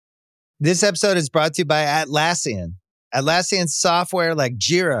This episode is brought to you by Atlassian. Atlassian software like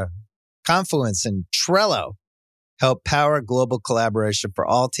Jira, Confluence, and Trello help power global collaboration for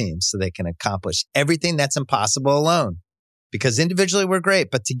all teams so they can accomplish everything that's impossible alone. Because individually we're great,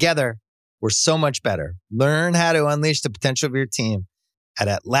 but together we're so much better. Learn how to unleash the potential of your team at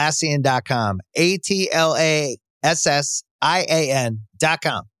Atlassian.com.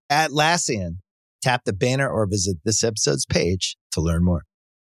 Atlassian.com. Atlassian. Tap the banner or visit this episode's page to learn more.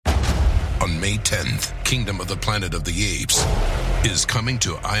 On May 10th, Kingdom of the Planet of the Apes is coming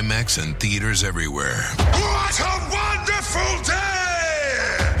to IMAX and theaters everywhere. What a wonderful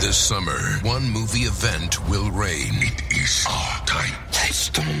day! This summer, one movie event will reign. It is our time. They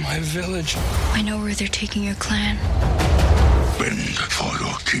stole my village. I know where they're taking your clan. Bend for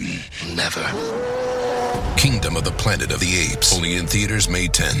your king. Never. Kingdom of the Planet of the Apes. Only in theaters May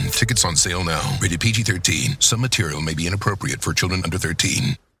 10th. Tickets on sale now. Rated PG-13. Some material may be inappropriate for children under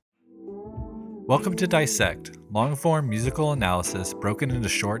 13. Welcome to Dissect, long-form musical analysis broken into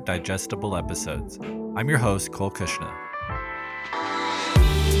short, digestible episodes. I'm your host, Cole Kushner.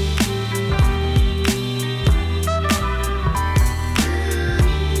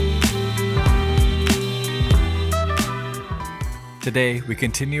 Today, we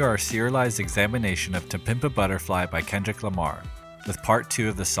continue our serialized examination of To Pimp a Butterfly by Kendrick Lamar, with part 2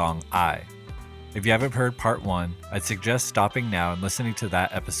 of the song I. If you haven't heard part 1, I'd suggest stopping now and listening to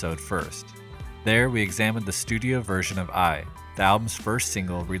that episode first. There, we examined the studio version of I, the album's first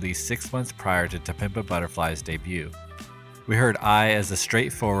single released 6 months prior to Pimp a Butterfly's debut. We heard I as a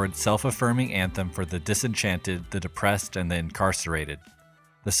straightforward, self-affirming anthem for the disenchanted, the depressed, and the incarcerated.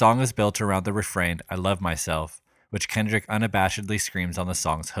 The song is built around the refrain, I love myself, which Kendrick unabashedly screams on the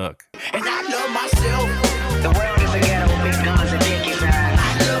song's hook. And I love myself. The world is a ghetto with big guns and dick inside.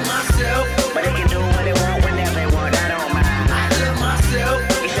 I love myself. But they can do what they want whenever they want. I don't mind. I love myself.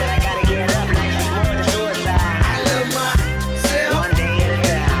 He said I gotta get up. Life is more than suicide. I love myself. One day at a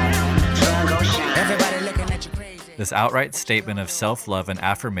time. Sun gon' shine. Everybody looking at you crazy. This outright statement of self-love and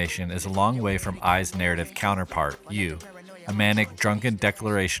affirmation is a long way from I's narrative counterpart, You, a manic, drunken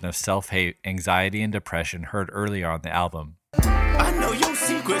declaration of self-hate, anxiety, and depression heard earlier on the album. I know your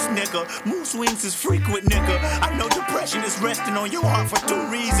secrets, nigga. Mood swings is frequent, nigga. I know depression is resting on your heart for 2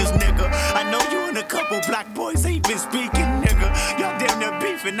 reasons, nigga. I know you and a couple black boys ain't been speaking, nigga. Y'all damn near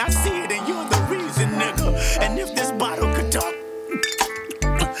beefing, I see it, and you're the reason, nigga. And if this bottle could talk,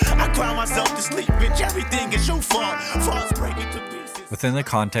 I cry myself to sleep, bitch. Everything is your fault. Faults breaking to pieces. Within the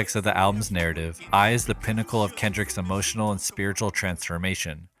context of the album's narrative, I is the pinnacle of Kendrick's emotional and spiritual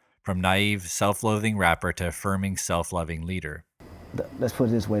transformation, from naive, self-loathing rapper to affirming, self-loving leader. Let's put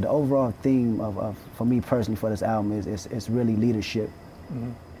it this way, the overall theme of for me personally for this album is really leadership.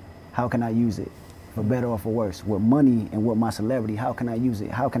 Mm-hmm. How can I use it, for better or for worse? With money and with my celebrity, how can I use it?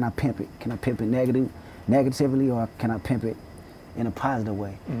 How can I pimp it? Can I pimp it negatively, or can I pimp it in a positive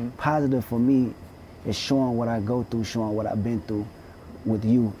way? Mm-hmm. Positive for me is showing what I go through, showing what I've been through with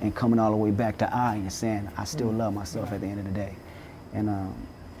you, and coming all the way back to I and saying I still love myself at the end of the day. And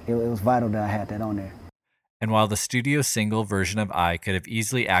it was vital that I had that on there. And while the studio single version of I could have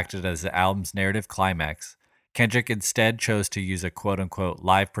easily acted as the album's narrative climax, Kendrick instead chose to use a quote-unquote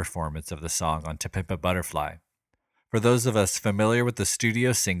live performance of the song on To Pimp a Butterfly. For those of us familiar with the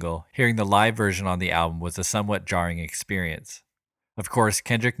studio single, hearing the live version on the album was a somewhat jarring experience. Of course,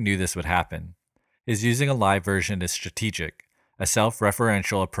 Kendrick knew this would happen. His using a live version is strategic, a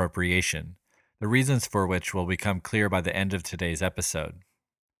self-referential appropriation, the reasons for which will become clear by the end of today's episode.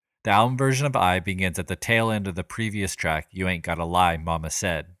 The album version of I begins at the tail end of the previous track, You Ain't Gotta Lie, Mama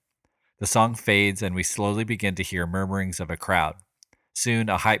Said. The song fades and we slowly begin to hear murmurings of a crowd. Soon,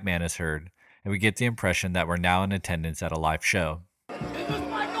 a hype man is heard, and we get the impression that we're now in attendance at a live show. Is this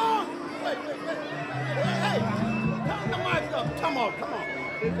mic on? Wait. Hey, turn the mic up. Come on.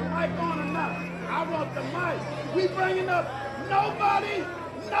 Is the mic on or not? I want the mic. We bringing up nobody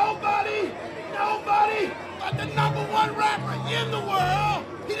but the #1 rapper in the world.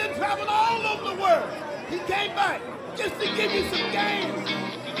 He done traveled all over the world. He came back just to give you some games.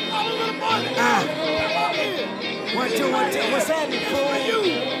 All the little boys, come on in. 1, 2, 1, 2. What's happening, boy? You,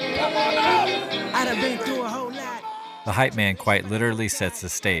 come on out. I done been through a whole lot. The hype man quite literally sets the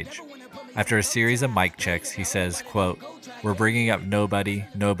stage. After a series of mic checks, he says, quote, "We're bringing up nobody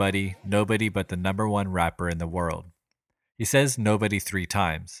but the #1 rapper in the world." He says nobody 3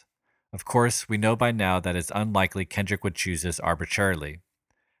 times. Of course, we know by now that it's unlikely Kendrick would choose this arbitrarily.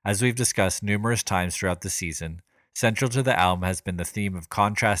 As we've discussed numerous times throughout the season, central to the album has been the theme of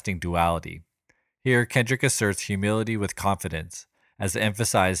contrasting duality. Here, Kendrick asserts humility with confidence, as the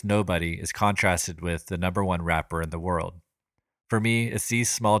emphasized nobody is contrasted with the #1 rapper in the world. For me, it's these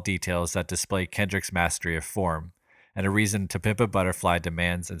small details that display Kendrick's mastery of form, and a reason To Pimp a Butterfly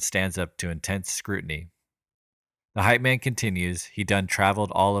demands and stands up to intense scrutiny. The hype man continues, he done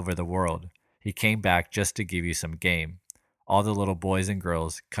traveled all over the world. He came back just to give you some game. All the little boys and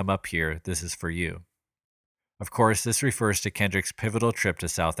girls, come up here, this is for you. Of course, this refers to Kendrick's pivotal trip to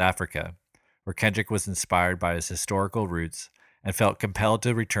South Africa, where Kendrick was inspired by his historical roots and felt compelled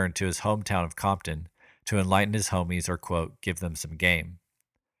to return to his hometown of Compton to enlighten his homies or, quote, give them some game.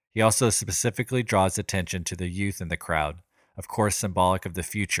 He also specifically draws attention to the youth in the crowd, of course symbolic of the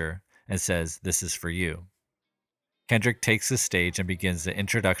future, and says, this is for you. Kendrick takes the stage and begins the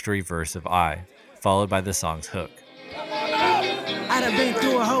introductory verse of I, followed by the song's hook. I done been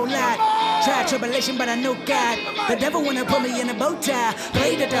through a whole lot. Tried tribulation, but I know God. The devil wanna put me in a bow tie.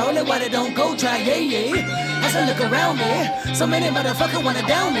 Played at the holy water, don't go try, yeah. As I look around me, so many motherfuckers wanna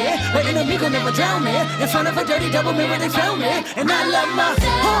down me. But an amigo never drown me. In front of a dirty double mirror, they found me. And I love my,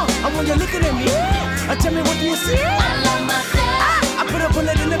 I want you looking at me. Tell me what do you see? I love myself. I put a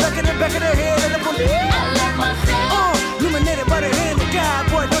bullet in the back of the head of the police. I love myself. Illuminated by the hand of God,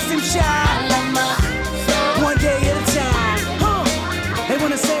 boy, don't seem shy. I love myself. One day at a time. They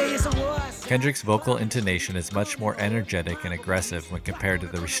wanna say it's a war. Kendrick's vocal intonation is much more energetic and aggressive when compared to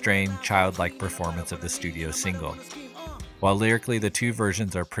the restrained, childlike performance of the studio single. While lyrically the two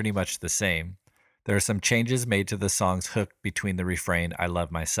versions are pretty much the same, there are some changes made to the song's hook between the refrain, I love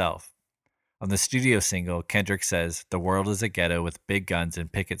myself. On the studio single, Kendrick says, the world is a ghetto with big guns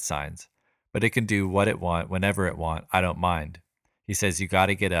and picket signs, but it can do what it want, whenever it want, I don't mind. He says, you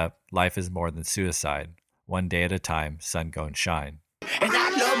gotta get up, life is more than suicide. One day at a time, sun gon' shine. And I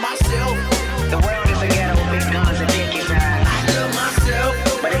love myself. The world is a ghetto with big guns and picket signs. I love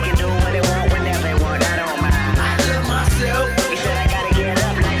myself. But they can do what they want whenever they want, I don't mind. I love myself. He said I gotta get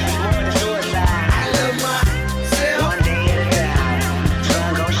up, life is more than suicide. I love myself. One day at a time,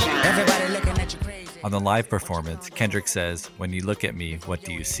 sun gon' shine. Everybody looking at you crazy. On the live performance, Kendrick says, when you look at me, what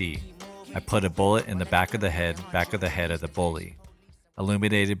do you see? I put a bullet in the back of the head of the bully.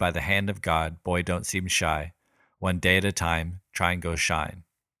 Illuminated by the hand of God, boy don't seem shy. One day at a time, try and go shine.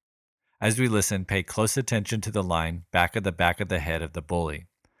 As we listen, pay close attention to the line, back of the head of the bully.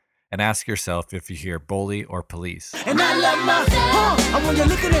 And ask yourself if you hear bully or police. And I love myself. I want you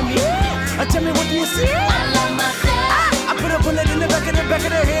looking at me. Tell me what do you see? I love myself. I put a bullet in the back of the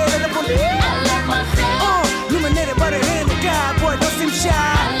head of the police. I love myself. Illuminated by the hand of God, boy, don't seem shy.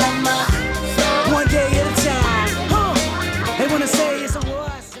 I love myself. One day at a time. They wanna say it's a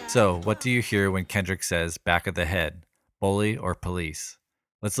war. So, what do you hear when Kendrick says back of the head, bully or police?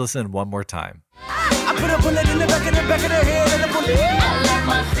 Let's listen one more time. I put a bullet in the back of the head of the police. I love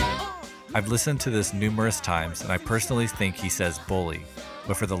myself. I've listened to this numerous times, and I personally think he says bully,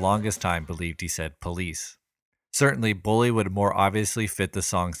 but for the longest time believed he said police. Certainly, bully would more obviously fit the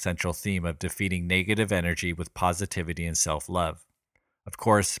song's central theme of defeating negative energy with positivity and self-love. Of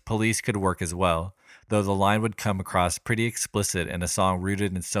course, police could work as well, though the line would come across pretty explicit in a song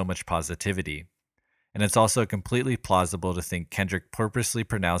rooted in so much positivity. And it's also completely plausible to think Kendrick purposely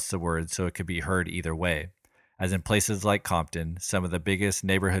pronounced the word so it could be heard either way, as in places like Compton, some of the biggest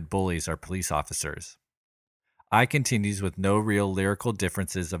neighborhood bullies are police officers. I continues with no real lyrical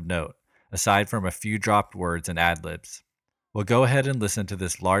differences of note, aside from a few dropped words and ad-libs. We'll go ahead and listen to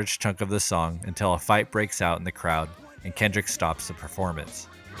this large chunk of the song until a fight breaks out in the crowd and Kendrick stops the performance.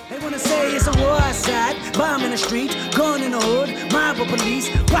 They wanna say it's a war outside, bomb in the street, gun in the hood, mob of police,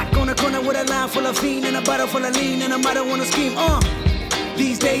 whack on the corner with a line full of fiend and a bottle full of lean and a mother wanna scream,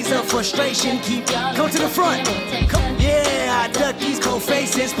 These days of frustration keep come to the front. Yeah, I duck these cold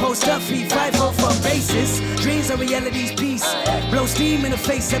faces, post up, feet, fight for basis. Dreams are reality's piece. Blow steam in the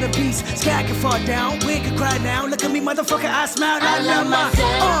face of the beast. Sky can fall down, we can cry now. Look at me, motherfucker, I smile. I love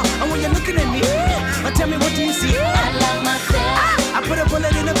myself. And when you're looking at me, tell me what do you see? I love myself. I put a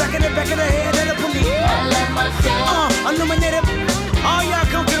bullet in the back of the head of the police. I love myself. Illuminated. All y'all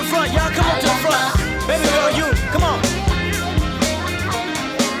come to the front. Y'all come up to the front. Baby girl, you, come on.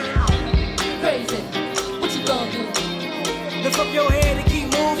 Crazy. What you gonna do? Lift up your head and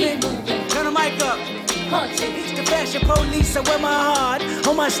keep moving. Turn the mic up. Reach the fashion police, I wear my heart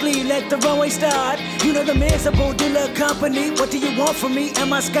on my sleeve, let the runway start. You know the miserable dealer company. What do you want from me and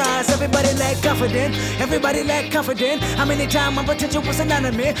my skies? Everybody lack confident, everybody lack confident. How many times my potential was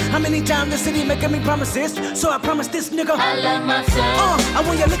anonymous? How many times the city making me promises? So I promise this nigga I love myself. I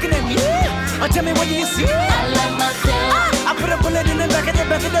want you looking at me. Tell me what do you see? I love myself. I put a bullet in the back of the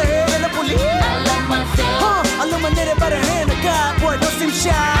head of the police. I love myself. Illuminated by the hand of God, boy, don't seem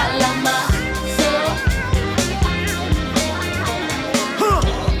shy. I love myself.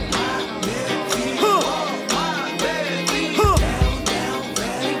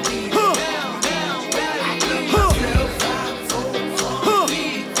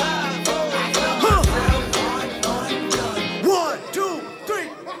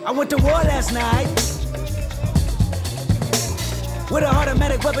 to war last night. With a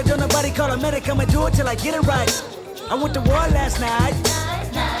automatic weapon, don't nobody call a medic. I'ma do it till I get it right. I went to war last night.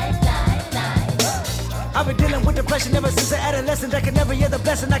 I've been dealing with depression ever since an adolescent. I can never hear the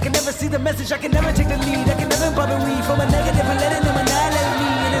blessing, I can never see the message, I can never take the lead, I can never bubble weed from a negative and letting them annihilate me.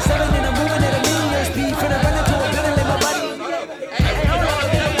 And it's 7 and I'm moving at a million speed, finna run into a building, let my body.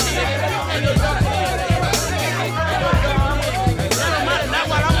 Not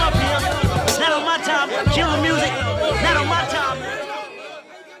while I'm up here, not on my time, kill music, not on my time.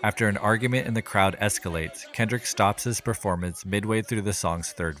 After an argument in the crowd escalates, Kendrick stops his performance midway through the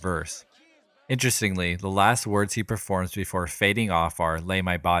song's third verse. Interestingly, the last words he performs before fading off are "lay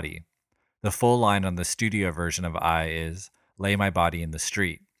my body." The full line on the studio version of I is "lay my body in the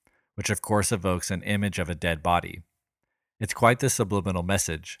street," which of course evokes an image of a dead body. It's quite the subliminal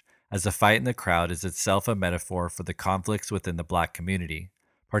message, as the fight in the crowd is itself a metaphor for the conflicts within the black community,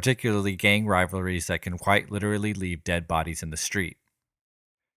 particularly gang rivalries that can quite literally leave dead bodies in the street.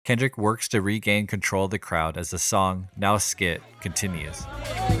 Kendrick works to regain control of the crowd as the song, now skit, continues.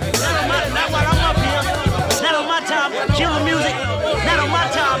 Not while I'm up here, not on my time, kill music, not on my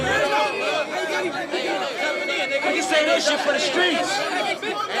time. We can say that shit for the streets.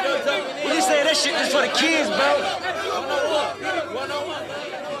 We can say that shit is for the kids, bro.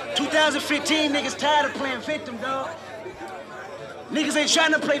 2015 niggas tired of playing victim, dog. Niggas ain't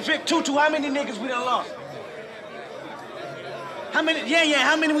trying to play victim. How many niggas we done lost? How many? Yeah,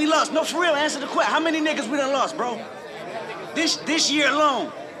 how many we lost? No, for real, answer the question. How many niggas we done lost, bro? This year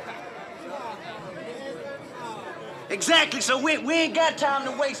alone. Exactly, so we ain't got time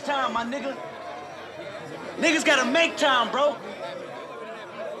to waste time, my nigga. Niggas gotta make time, bro.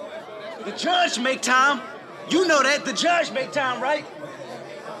 The judge make time. You know that, the judge make time, right?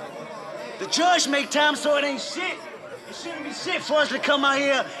 The judge make time, so it ain't shit. It shouldn't be shit for us to come out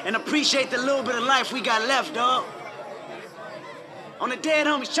here and appreciate the little bit of life we got left, dog. On the dead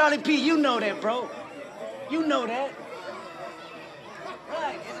homies, Charlie P, you know that, bro. You know that.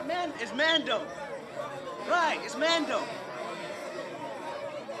 Right, it's Mando. Right, it's Mando.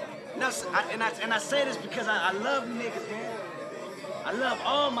 Now, I say this because I love niggas, man. I love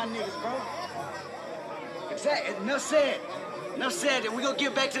all my niggas, bro. Exactly, enough said. Enough said. We gonna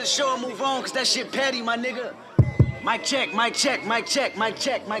get back to the show and move on, cause that shit petty, my nigga. Mic check, mic check, mic check, mic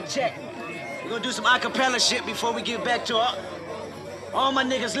check, mic check. We gonna do some acapella shit before we get back to all my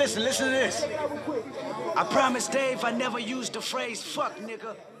niggas. Listen to this. I promise Dave I never used the phrase fuck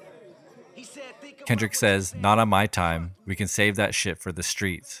nigga. He said, Kendrick says, "Not on my time. We can save that shit for the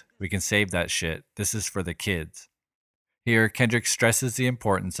streets. We can save that shit. This is for the kids." Here, Kendrick stresses the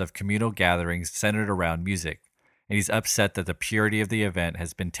importance of communal gatherings centered around music, and he's upset that the purity of the event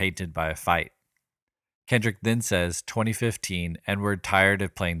has been tainted by a fight. Kendrick then says, 2015, N-word tired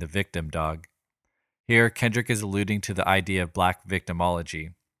of playing the victim, dog. Here, Kendrick is alluding to the idea of black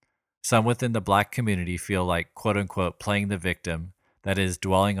victimology. Some within the black community feel like, quote-unquote, playing the victim, that is,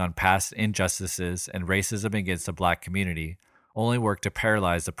 dwelling on past injustices and racism against the black community, only work to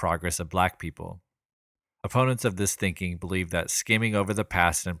paralyze the progress of black people. Opponents of this thinking believe that skimming over the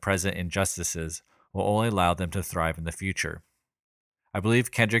past and present injustices will only allow them to thrive in the future. I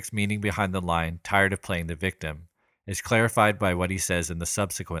believe Kendrick's meaning behind the line, tired of playing the victim, is clarified by what he says in the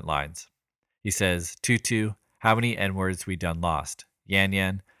subsequent lines. He says, Tutu, how many N-words we done lost? Yan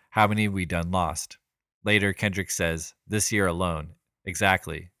Yan, how many we done lost? Later, Kendrick says, this year alone.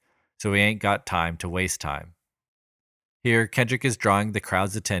 Exactly. So we ain't got time to waste time. Here, Kendrick is drawing the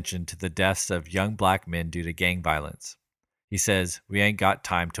crowd's attention to the deaths of young black men due to gang violence. He says, we ain't got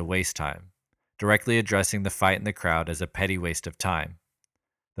time to waste time, directly addressing the fight in the crowd as a petty waste of time.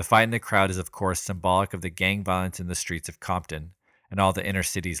 The fight in the crowd is of course symbolic of the gang violence in the streets of Compton and all the inner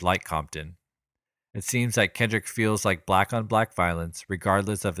cities like Compton. It seems that Kendrick feels like black-on-black violence,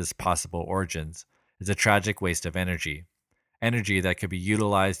 regardless of its possible origins, is a tragic waste of energy that could be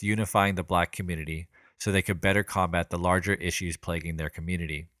utilized unifying the black community so they could better combat the larger issues plaguing their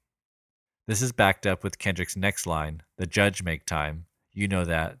community. This is backed up with Kendrick's next line, the judge make time. You know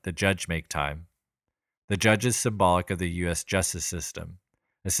that, the judge make time. The judge is symbolic of the U.S. justice system,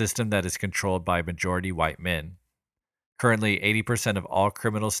 a system that is controlled by majority white men. Currently, 80% of all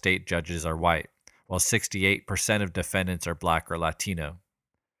criminal state judges are white, while 68% of defendants are black or Latino.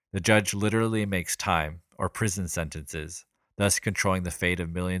 The judge literally makes time, or prison sentences, thus controlling the fate of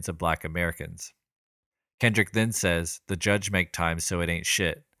millions of black Americans. Kendrick then says, the judge make time so it ain't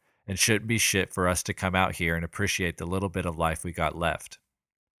shit, and shouldn't be shit for us to come out here and appreciate the little bit of life we got left.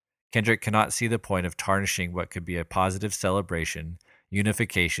 Kendrick cannot see the point of tarnishing what could be a positive celebration,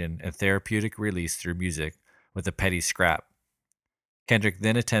 unification, and therapeutic release through music with a petty scrap. Kendrick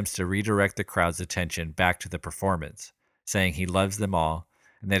then attempts to redirect the crowd's attention back to the performance, saying he loves them all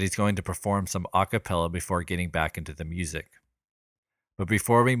and that he's going to perform some a cappella before getting back into the music. But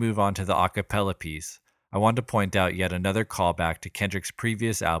before we move on to the a cappella piece, I want to point out yet another callback to Kendrick's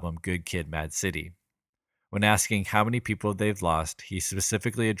previous album, Good Kid, Mad City. When asking how many people they've lost, he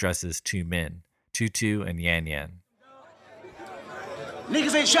specifically addresses two men, Tutu and Yan Yan.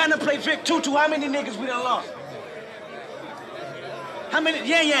 Niggas ain't trying to play Vic Tutu. How many niggas we done lost? How many?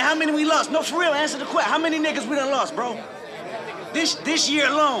 Yeah, how many we lost? No, for real, answer the question. How many niggas we done lost, bro? This year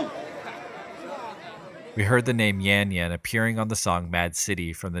alone. We heard the name Yan Yan appearing on the song Mad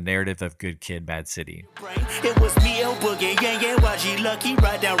City from the narrative of Good Kid, Mad City. It was me, El Boogie, Yan Yan, YG Lucky,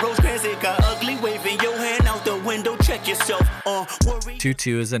 ride down Rosecrans, it got ugly, waving your hand out the window, check yourself, worry.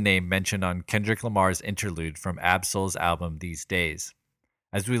 Tutu is a name mentioned on Kendrick Lamar's interlude from Ab-Soul's album These Days.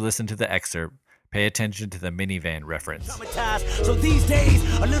 As we listen to the excerpt, pay attention to the minivan reference. So these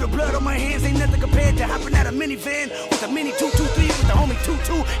days, a little blood on my hands ain't nothing compared to hopping out a minivan with a mini 223 with the homie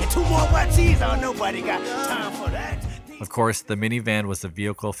 22 and two more YTs. Oh, nobody got time for that. Of course, the minivan was the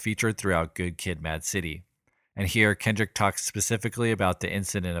vehicle featured throughout Good Kid, Mad City. And here, Kendrick talks specifically about the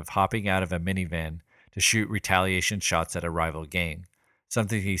incident of hopping out of a minivan to shoot retaliation shots at a rival gang,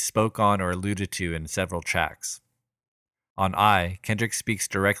 something he spoke on or alluded to in several tracks. On I, Kendrick speaks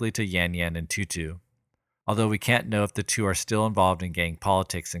directly to Yan Yan and Tutu. Although we can't know if the two are still involved in gang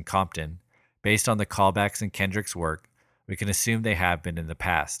politics in Compton, based on the callbacks in Kendrick's work, we can assume they have been in the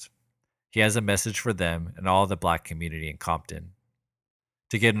past. He has a message for them and all the black community in Compton.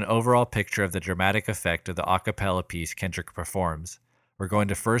 To get an overall picture of the dramatic effect of the a cappella piece Kendrick performs, we're going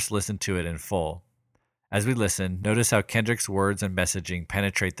to first listen to it in full. As we listen, notice how Kendrick's words and messaging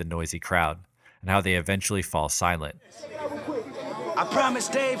penetrate the noisy crowd, and how they eventually fall silent. I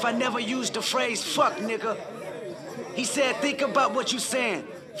promised Dave I never used the phrase fuck nigga. He said think about what you saying.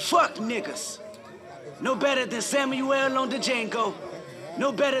 Fuck niggas. No better than Samuel on the Django.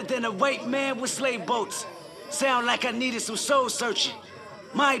 No better than a white man with slave boats. Sound like I needed some soul searching.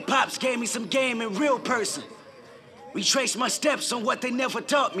 My pops gave me some game in real person. Retraced my steps on what they never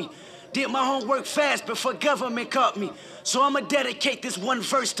taught me. Did my homework fast before government caught me. So I'ma dedicate this one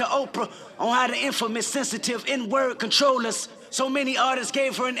verse to Oprah on how the infamous sensitive N-word control us. So many artists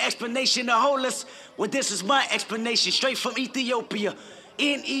gave her an explanation to hold us. Well, this is my explanation, straight from Ethiopia.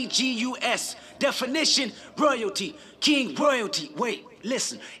 Negus. Definition, royalty. King royalty. Wait,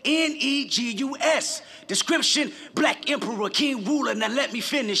 listen. Negus. Description, black emperor, king ruler. Now let me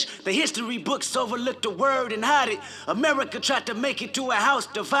finish. The history books overlooked the word and hide it. America tried to make it to a house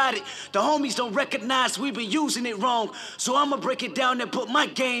divided. The homies don't recognize we've been using it wrong. So I'ma break it down and put my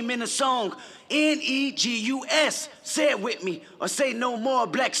game in a song. Negus. Say it with me, or say no more.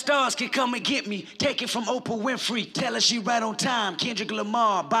 Black stars can come and get me. Take it from Oprah Winfrey. Tell her she right on time. Kendrick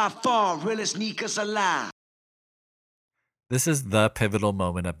Lamar, by far, realest sneakers alive. This is the pivotal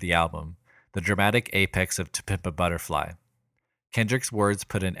moment of the album, the dramatic apex of To Pimp a Butterfly. Kendrick's words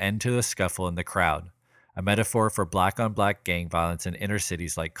put an end to the scuffle in the crowd, a metaphor for black-on-black gang violence in inner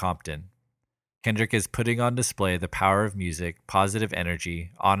cities like Compton. Kendrick is putting on display the power of music, positive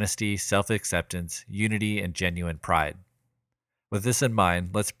energy, honesty, self-acceptance, unity, and genuine pride. With this in mind,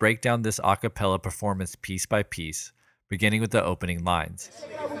 let's break down this a cappella performance piece by piece, beginning with the opening lines.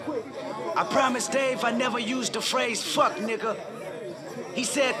 I promised Dave I never used the phrase fuck nigga. He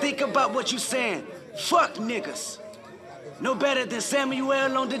said think about what you saying. Fuck niggas. No better than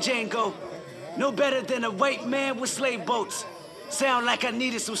Samuel on the Django. No better than a white man with slave boats. Sound like I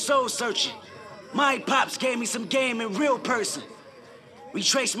needed some soul searching. My pops gave me some game in real person.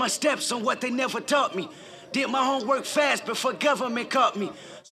 Retraced my steps on what they never taught me. Did my homework fast before government caught me.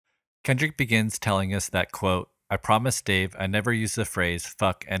 Kendrick begins telling us that, quote, I promised Dave I never use the phrase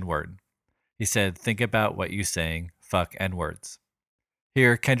fuck N-word. He said, think about what you saying, fuck N-words.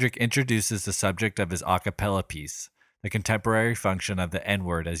 Here, Kendrick introduces the subject of his a cappella piece, the contemporary function of the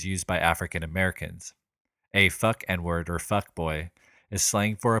N-word as used by African Americans. A fuck N-word or fuck boy is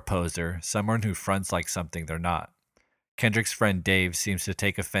slang for a poser, someone who fronts like something they're not. Kendrick's friend Dave seems to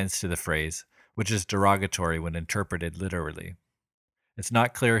take offense to the phrase, which is derogatory when interpreted literally. It's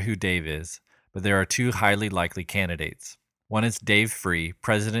not clear who Dave is, but there are two highly likely candidates. One is Dave Free,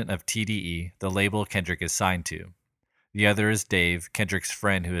 president of TDE, the label Kendrick is signed to. The other is Dave, Kendrick's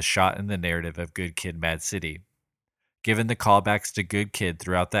friend who is shot in the narrative of Good Kid, Mad City. Given the callbacks to Good Kid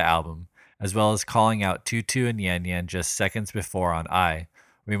throughout the album, as well as calling out Tutu and Yan Yan just seconds before on I,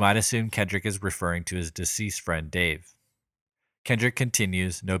 we might assume Kendrick is referring to his deceased friend Dave. Kendrick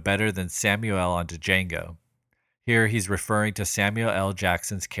continues, no better than Samuel on Django. Here he's referring to Samuel L.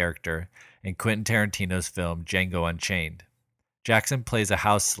 Jackson's character in Quentin Tarantino's film Django Unchained. Jackson plays a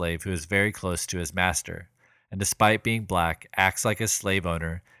house slave who is very close to his master, and despite being black, acts like a slave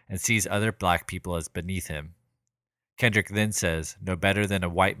owner and sees other black people as beneath him. Kendrick then says, no better than a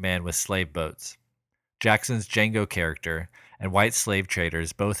white man with slave boats. Jackson's Django character and white slave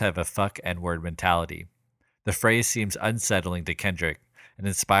traders both have a fuck N-word mentality. The phrase seems unsettling to Kendrick and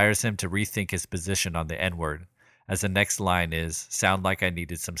inspires him to rethink his position on the N-word, as the next line is, sound like I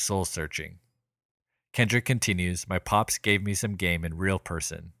needed some soul searching. Kendrick continues, my pops gave me some game in real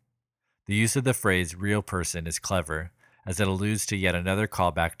person. The use of the phrase real person is clever, as it alludes to yet another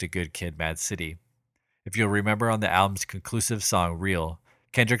callback to Good Kid, Mad City. If you'll remember on the album's conclusive song, Real,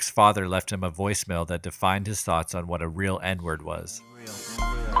 Kendrick's father left him a voicemail that defined his thoughts on what a real N-word was.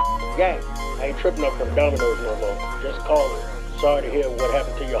 Gang, I ain't tripping up from Domino's no more. Just calling. Sorry to hear what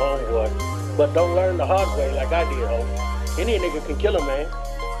happened to your homeboy. But don't learn the hard way like I did, ho. Any nigga can kill a man.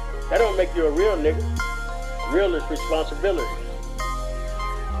 That don't make you a real nigga. Real is responsibility.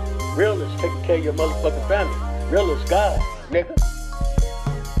 Real is taking care of your motherfucking family. Real is God, nigga.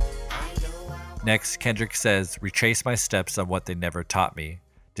 Next, Kendrick says, retrace my steps on what they never taught me.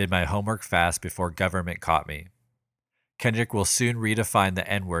 Did my homework fast before government caught me. Kendrick will soon redefine the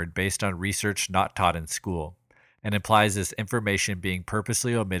N-word based on research not taught in school, and implies this information being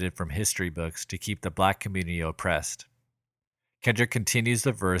purposely omitted from history books to keep the black community oppressed. Kendrick continues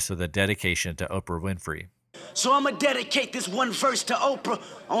the verse with a dedication to Oprah Winfrey. So I'ma dedicate this one verse to Oprah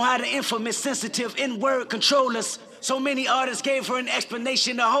on how the infamous sensitive N-word control us. So many artists gave her an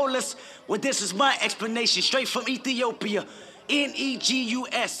explanation to hold us. Well, this is my explanation, straight from Ethiopia.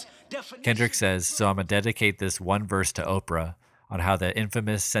 Negus. Kendrick says, so I'ma dedicate this one verse to Oprah on how the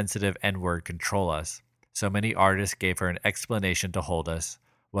infamous sensitive N-word control us. So many artists gave her an explanation to hold us.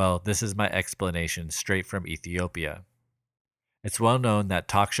 Well, this is my explanation, straight from Ethiopia. It's well known that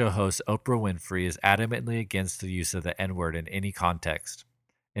talk show host Oprah Winfrey is adamantly against the use of the N-word in any context.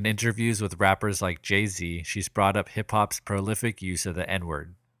 In interviews with rappers like Jay-Z, she's brought up hip-hop's prolific use of the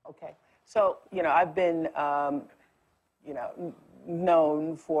N-word. Okay, so, I've been,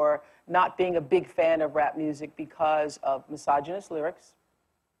 known for not being a big fan of rap music because of misogynist lyrics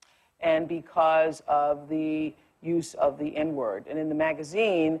and because of the use of the N-word. And in the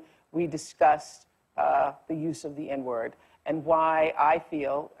magazine, we discussed the use of the N-word and why I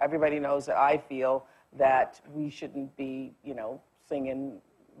feel, everybody knows that I feel that we shouldn't be, singing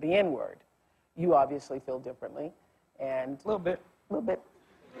the N-word. You obviously feel differently, and A little bit. a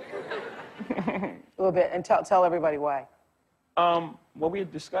little bit, and tell everybody why. What we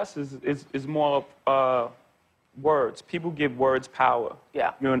discussed is more of words. People give words power.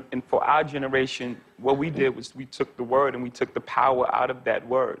 Yeah. And for our generation, what we did was we took the word and we took the power out of that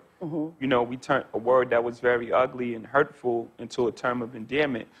word. Mm-hmm. We turned a word that was very ugly and hurtful into a term of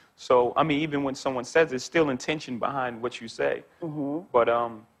endearment. So, even when someone says it, there's still intention behind what you say. Mm-hmm. But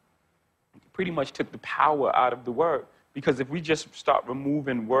pretty much took the power out of the word. Because if we just start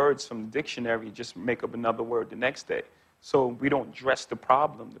removing words from the dictionary, just make up another word the next day. So we don't address the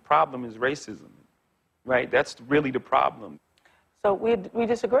problem. The problem is racism, right? That's really the problem. So we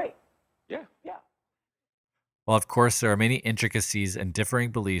disagree. Yeah. Yeah. While of course there are many intricacies and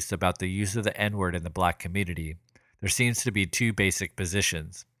differing beliefs about the use of the N-word in the black community, there seems to be two basic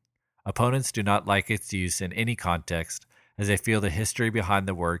positions. Opponents do not like its use in any context, as they feel the history behind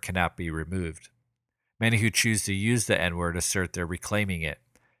the word cannot be removed. Many who choose to use the N-word assert they're reclaiming it,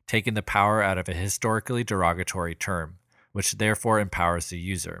 taking the power out of a historically derogatory term, which therefore empowers the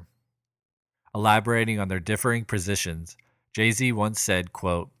user. Elaborating on their differing positions, Jay-Z once said,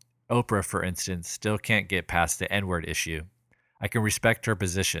 quote, Oprah, for instance, still can't get past the N-word issue. I can respect her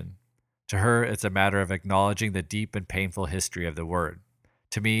position. To her, it's a matter of acknowledging the deep and painful history of the word.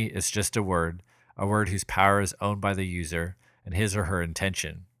 To me, it's just a word whose power is owned by the user and his or her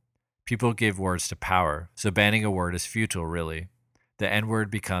intention. People give words to power, so banning a word is futile, really. The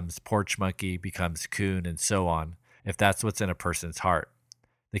N-word becomes porch monkey, becomes coon, and so on, if that's what's in a person's heart.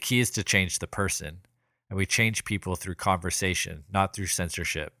 The key is to change the person, and we change people through conversation, not through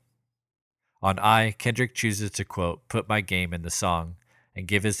censorship. On I, Kendrick chooses to, quote, put my game in the song, and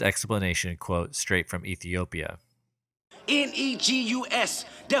give his explanation, quote, straight from Ethiopia. Negus.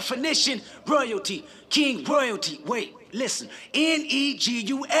 Definition, royalty. King royalty. Wait, listen.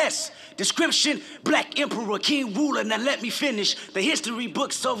 Negus. Description, black emperor, king ruler. Now let me finish. The history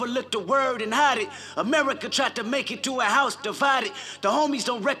books overlooked the word and hide it. America tried to make it to a house divided. The homies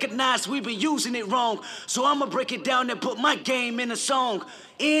don't recognize we've been using it wrong. So I'ma break it down and put my game in a song.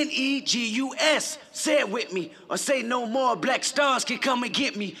 Negus. Say it with me, or say no more. Black stars can come and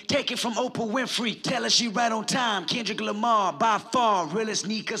get me. Take it from Oprah Winfrey. Tell her she right on time. Kendrick Lamar, by far, realest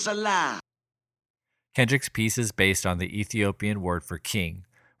niggas alive. Kendrick's piece is based on the Ethiopian word for king,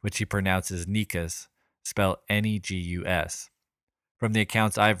 which he pronounces Negus, spelled Negus. From the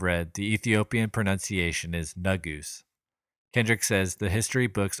accounts I've read, the Ethiopian pronunciation is Nugus. Kendrick says the history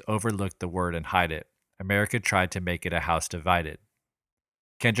books overlooked the word and hide it. America tried to make it a house divided.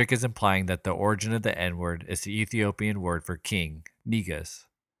 Kendrick is implying that the origin of the N-word is the Ethiopian word for king, Negus.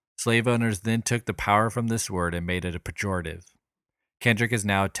 Slave owners then took the power from this word and made it a pejorative. Kendrick is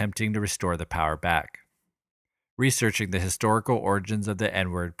now attempting to restore the power back. Researching the historical origins of the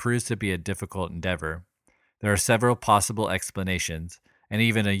N-word proves to be a difficult endeavor. There are several possible explanations, and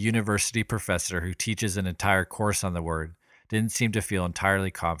even a university professor who teaches an entire course on the word didn't seem to feel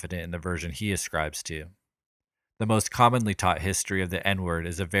entirely confident in the version he ascribes to. The most commonly taught history of the N-word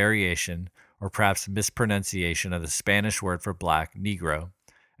is a variation or perhaps mispronunciation of the Spanish word for black, negro,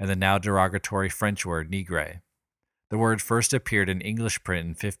 and the now derogatory French word nigre. The word first appeared in English print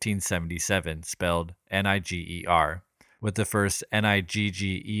in 1577, spelled Niger, with the first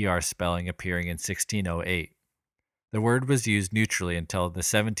Nigger spelling appearing in 1608. The word was used neutrally until the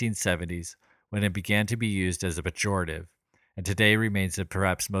 1770s, when it began to be used as a pejorative, and today remains the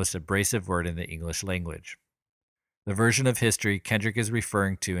perhaps most abrasive word in the English language. The version of history Kendrick is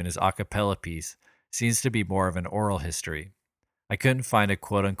referring to in his a cappella piece seems to be more of an oral history. I couldn't find a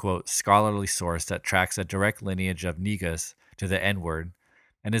quote-unquote scholarly source that tracks a direct lineage of Negus to the N-word,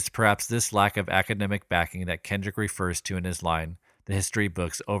 and it's perhaps this lack of academic backing that Kendrick refers to in his line, "The history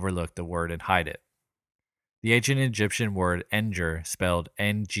books overlook the word and hide it." The ancient Egyptian word Enger, spelled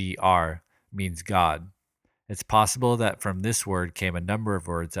Ngr, means God. It's possible that from this word came a number of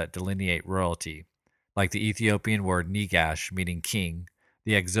words that delineate royalty, like the Ethiopian word Negash, meaning king,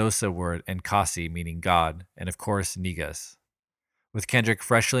 the Exosa word Nkasi, meaning God, and of course Negus. With Kendrick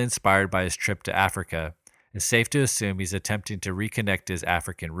freshly inspired by his trip to Africa, it's safe to assume he's attempting to reconnect his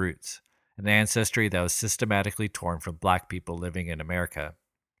African roots, an ancestry that was systematically torn from black people living in America.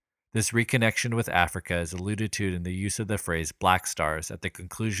 This reconnection with Africa is alluded to in the use of the phrase black stars at the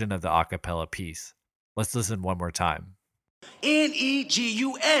conclusion of the a cappella piece. Let's listen one more time.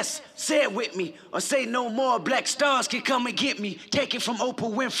 Negus, say it with me, or say no more. Black stars can come and get me. Take it from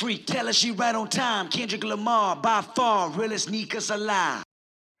Oprah Winfrey, tell her she right on time. Kendrick Lamar, by far, realest Negus alive.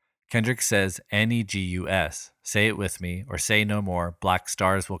 Kendrick says Negus, say it with me, or say no more, black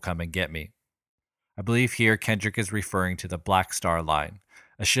stars will come and get me. I believe here Kendrick is referring to the Black Star Line,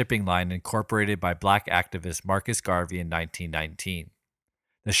 a shipping line incorporated by black activist Marcus Garvey in 1919.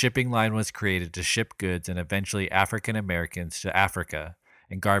 The shipping line was created to ship goods and eventually African Americans to Africa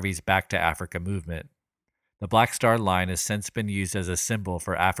and Garvey's Back to Africa movement. The Black Star Line has since been used as a symbol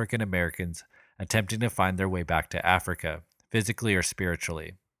for African Americans attempting to find their way back to Africa, physically or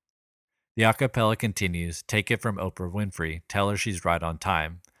spiritually. The a cappella continues, take it from Oprah Winfrey, tell her she's right on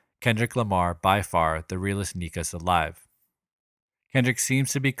time. Kendrick Lamar, by far, the realest Negus alive. Kendrick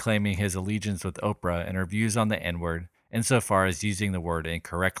seems to be claiming his allegiance with Oprah and her views on the N-word insofar as using the word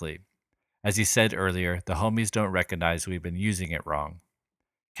incorrectly. As he said earlier, the homies don't recognize we've been using it wrong.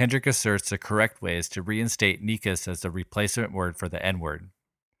 Kendrick asserts the correct way is to reinstate Negus as the replacement word for the N-word.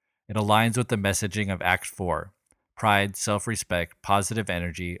 It aligns with the messaging of Act 4, pride, self-respect, positive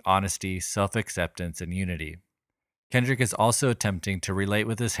energy, honesty, self-acceptance, and unity. Kendrick is also attempting to relate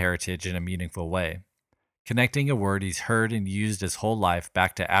with his heritage in a meaningful way, connecting a word he's heard and used his whole life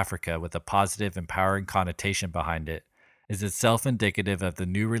back to Africa with a positive, empowering connotation behind it is itself indicative of the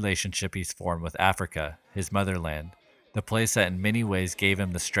new relationship he's formed with Africa, his motherland, the place that in many ways gave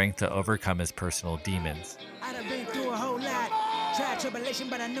him the strength to overcome his personal demons.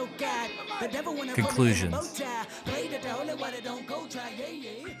 Conclusions.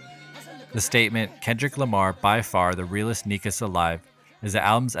 The statement, Kendrick Lamar, by far the realest Negus alive, is the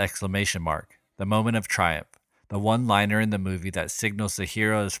album's exclamation mark, the moment of triumph, the one-liner in the movie that signals the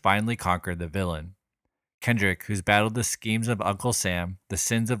hero has finally conquered the villain. Kendrick, who's battled the schemes of Uncle Sam, the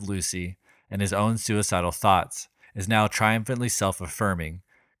sins of Lucy, and his own suicidal thoughts, is now triumphantly self-affirming,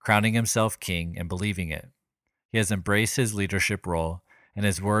 crowning himself king and believing it. He has embraced his leadership role, and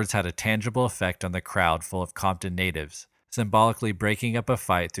his words had a tangible effect on the crowd full of Compton natives, symbolically breaking up a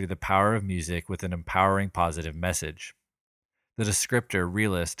fight through the power of music with an empowering positive message. The descriptor,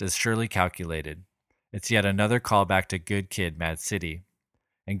 realist, is surely calculated. It's yet another callback to Good Kid, Mad City.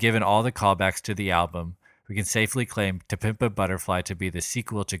 And given all the callbacks to the album, we can safely claim To Pimp a Butterfly to be the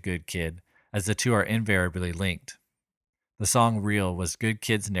sequel to Good Kid, as the two are invariably linked. The song Real was Good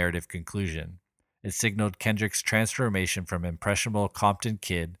Kid's narrative conclusion. It signaled Kendrick's transformation from impressionable Compton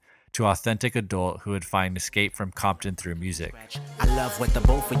kid to authentic adult who would find escape from Compton through music. I love what the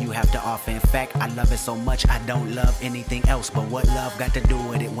both of you have to offer. In fact, I love it so much I don't love anything else. But what love got to do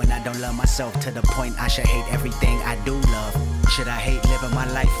with it when I don't love myself to the point I should hate everything I do love? Should I hate living my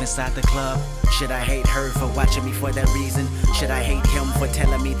life inside the club? Should I hate her for watching me for that reason? Should I hate him for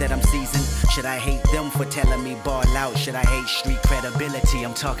telling me that I'm seasoned? Should I hate them for telling me ball out? Should I hate street credibility?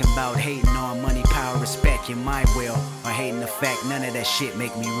 I'm talking about hating on money, power, respect, in my will, or hating the fact none of that shit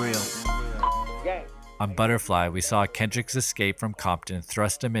make me real. On Butterfly, we saw Kendrick's escape from Compton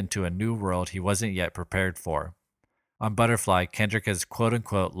thrust him into a new world he wasn't yet prepared for. On Butterfly, Kendrick has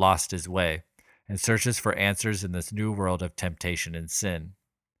quote-unquote lost his way and searches for answers in this new world of temptation and sin.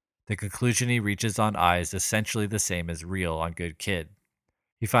 The conclusion he reaches on I is essentially the same as Real on Good Kid.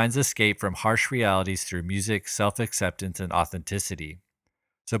 He finds escape from harsh realities through music, self-acceptance, and authenticity.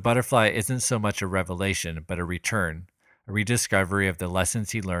 So Butterfly isn't so much a revelation, but a return, a rediscovery of the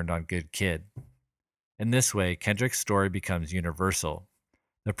lessons he learned on Good Kid. In this way, Kendrick's story becomes universal.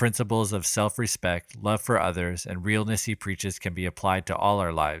 The principles of self-respect, love for others, and realness he preaches can be applied to all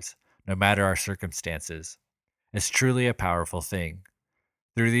our lives, no matter our circumstances. It's truly a powerful thing.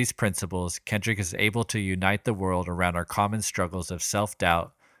 Through these principles, Kendrick is able to unite the world around our common struggles of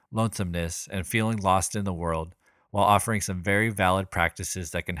self-doubt, lonesomeness, and feeling lost in the world, while offering some very valid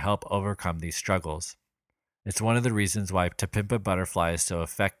practices that can help overcome these struggles. It's one of the reasons why To Pimp a Butterfly is so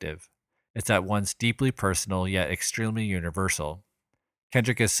effective. It's at once deeply personal yet extremely universal.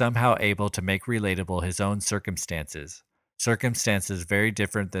 Kendrick is somehow able to make relatable his own circumstances very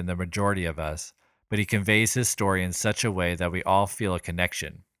different than the majority of us, but he conveys his story in such a way that we all feel a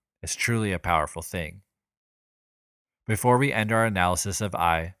connection. It's truly a powerful thing. Before we end our analysis of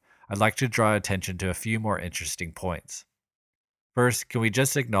I'd like to draw attention to a few more interesting points. First, can we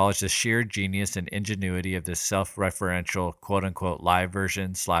just acknowledge the sheer genius and ingenuity of this self-referential quote-unquote live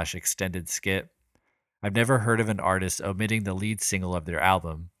version / extended skit? I've never heard of an artist omitting the lead single of their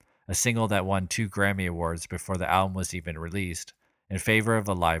album, a single that won 2 Grammy Awards before the album was even released, in favor of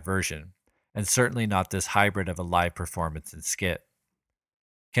a live version, and certainly not this hybrid of a live performance and skit.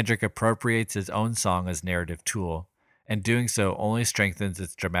 Kendrick appropriates his own song as narrative tool, and doing so only strengthens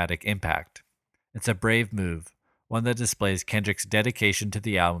its dramatic impact. It's a brave move, one that displays Kendrick's dedication to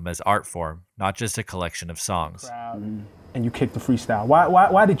the album as art form, not just a collection of songs. And you kicked the freestyle.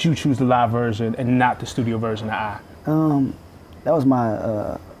 Why did you choose the live version and not the studio version of I? That was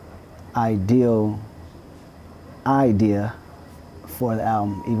my ideal idea for the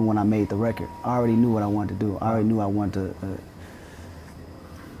album, even when I made the record. I already knew what I wanted to do. I already knew I wanted to,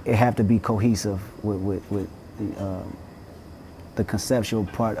 it had to be cohesive with the conceptual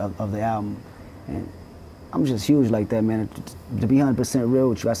part of the album. And I'm just huge like that, man. To be 100% real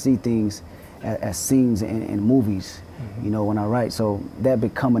with you, I see things as scenes in movies, you know, when I write. So that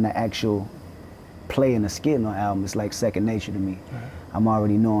becoming an actual play in a skit on the album is like second nature to me. I'm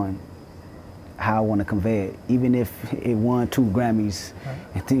already knowing how I want to convey it. Even if it won 2 Grammys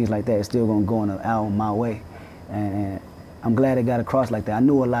and things like that, it's still gonna go on the album my way. And I'm glad it got across like that. I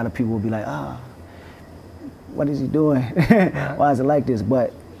knew a lot of people would be like, what is he doing? Why is it like this?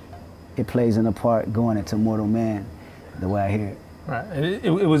 But it plays in a part going into Mortal Man, the way I hear it. Right. It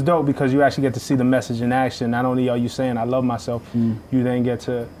was dope because you actually get to see the message in action. Not only are you saying I love myself, you then get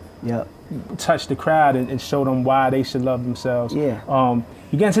to touch the crowd and show them why they should love themselves. Yeah.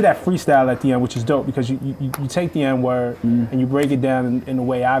 You get into that freestyle at the end, which is dope because you take the N-word and you break it down in a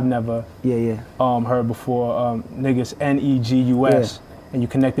way I've never heard before. Niggas, N-E-G-U-S, and you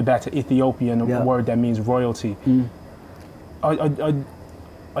connect it back to Ethiopian, a word that means royalty.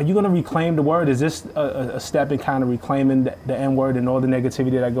 Are you going to reclaim the word? Is this a step in kind of reclaiming the N-word and all the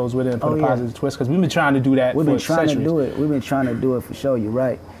negativity that goes with it and put a positive twist? Because we've been trying to do that for centuries. We've been trying to do it for sure, you're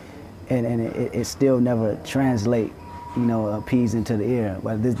right. And it still never translate, you know, appease into the ear.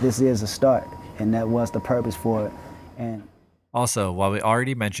 But this is a start, and that was the purpose for it. And also, while we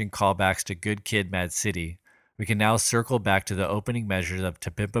already mentioned callbacks to Good Kid, Mad City, we can now circle back to the opening measures of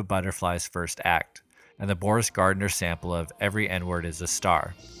To Pimp a Butterfly's first act, and the Boris Gardner sample of Every N-Word is a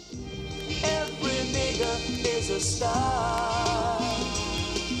Star. Every nigga is a star.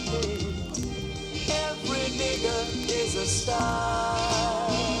 Every nigga is a star.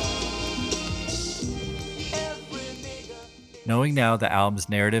 Knowing now the album's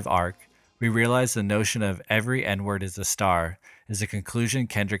narrative arc, we realize the notion of every N-word is a star is a conclusion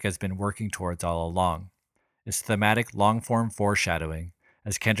Kendrick has been working towards all along. It's thematic long-form foreshadowing,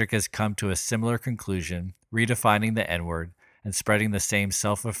 as Kendrick has come to a similar conclusion, redefining the N-word and spreading the same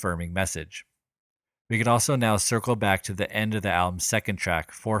self-affirming message. We could also now circle back to the end of the album's second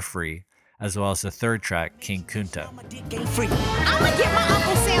track, For Free, as well as the third track, King Kunta. I'ma get my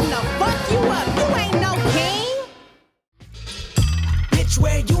Uncle Sam to fuck you up. You ain't no king. Bitch,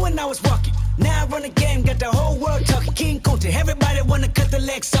 where you and I was walking. Now I run the game, got the whole world talking. King Kunta, everybody wanna cut the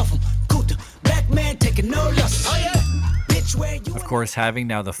legs off him. Kunta, black man taking no losses. Oh yeah. Bitch, where you. Of course, having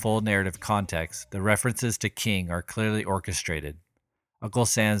now the full narrative context, the references to King are clearly orchestrated. Uncle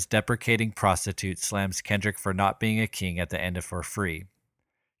Sam's deprecating prostitute slams Kendrick for not being a king at the end of For Free.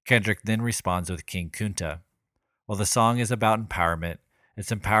 Kendrick then responds with King Kunta. While the song is about empowerment,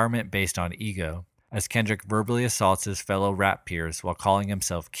 it's empowerment based on ego, as Kendrick verbally assaults his fellow rap peers while calling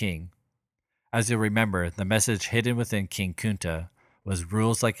himself king. As you'll remember, the message hidden within King Kunta was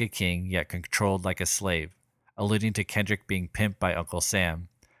rules like a king yet controlled like a slave, alluding to Kendrick being pimped by Uncle Sam,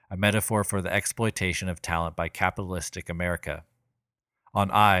 a metaphor for the exploitation of talent by capitalistic America. On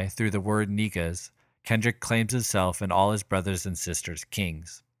I, through the word niggas, Kendrick claims himself and all his brothers and sisters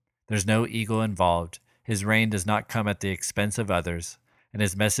kings. There's no ego involved, his reign does not come at the expense of others, and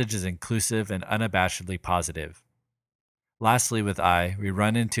his message is inclusive and unabashedly positive. Lastly, with I, we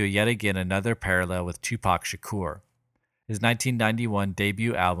run into yet again another parallel with Tupac Shakur. His 1991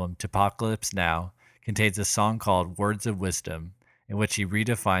 debut album, Tupacalypse Now, contains a song called Words of Wisdom, in which he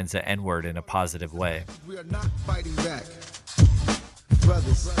redefines the N-word in a positive way. We are not fighting back.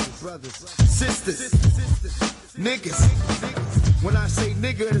 Brothers, sisters, niggas. When I say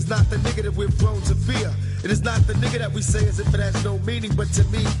nigga, it is not the nigga that we've grown to fear. It is not the nigga that we say as if it has no meaning, but to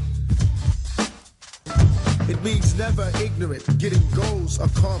me, it means never ignorant, getting goals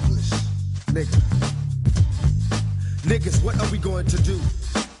accomplished. Nigga. Niggas, what are we going to do?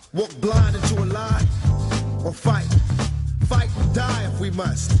 Walk blind into a lie? Or fight? Fight and die if we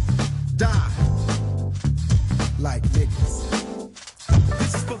must. Die. Like niggas.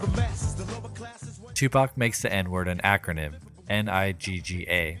 Tupac makes the N-word an acronym,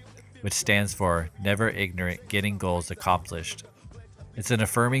 NIGGA, which stands for Never Ignorant, Getting Goals Accomplished. It's an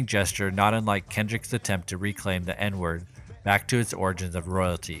affirming gesture not unlike Kendrick's attempt to reclaim the N-word back to its origins of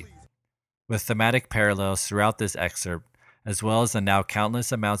royalty. With thematic parallels throughout this excerpt, as well as the now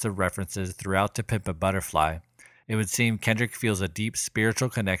countless amounts of references throughout To Pimp a Butterfly, it would seem Kendrick feels a deep spiritual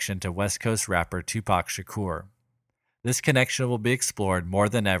connection to West Coast rapper Tupac Shakur. This connection will be explored more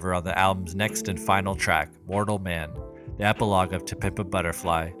than ever on the album's next and final track, Mortal Man, the epilogue of To Pimp a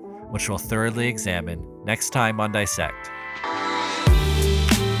Butterfly, which we'll thoroughly examine next time on Dissect.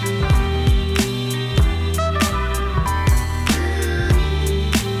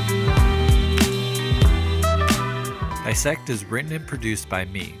 Dissect is written and produced by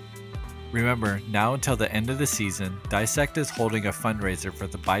me. Remember, now until the end of the season, Dissect is holding a fundraiser for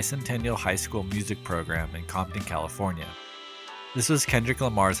the Bicentennial High School Music Program in Compton, California. This was Kendrick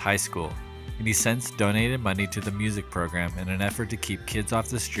Lamar's high school, and he since donated money to the music program in an effort to keep kids off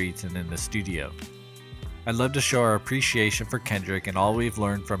the streets and in the studio. I'd love to show our appreciation for Kendrick and all we've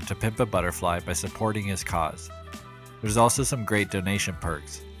learned from To Pimp a Butterfly by supporting his cause. There's also some great donation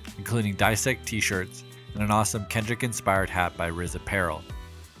perks, including Dissect t-shirts and an awesome Kendrick-inspired hat by Riz Apparel.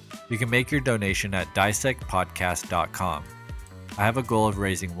 You can make your donation at dissectpodcast.com. I have a goal of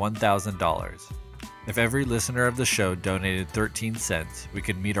raising $1,000. If every listener of the show donated 13 cents, we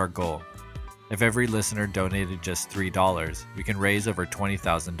could meet our goal. If every listener donated just $3, we can raise over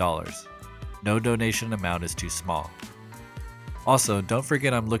 $20,000. No donation amount is too small. Also, don't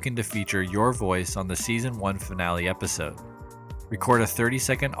forget I'm looking to feature your voice on the Season 1 finale episode. Record a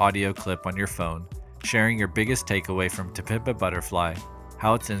 30-second audio clip on your phone, sharing your biggest takeaway from To Pimp a Butterfly,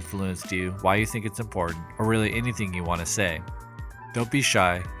 how it's influenced you, why you think it's important, or really anything you want to say. Don't be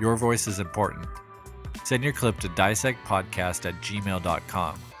shy, your voice is important. Send your clip to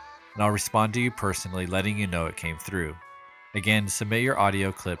dissectpodcast@gmail.com, and I'll respond to you personally letting you know it came through. Again, submit your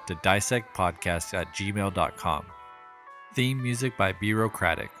audio clip to dissectpodcast@gmail.com. Theme music by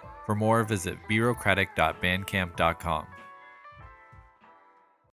Bureaucratic. For more, visit bureaucratic.bandcamp.com.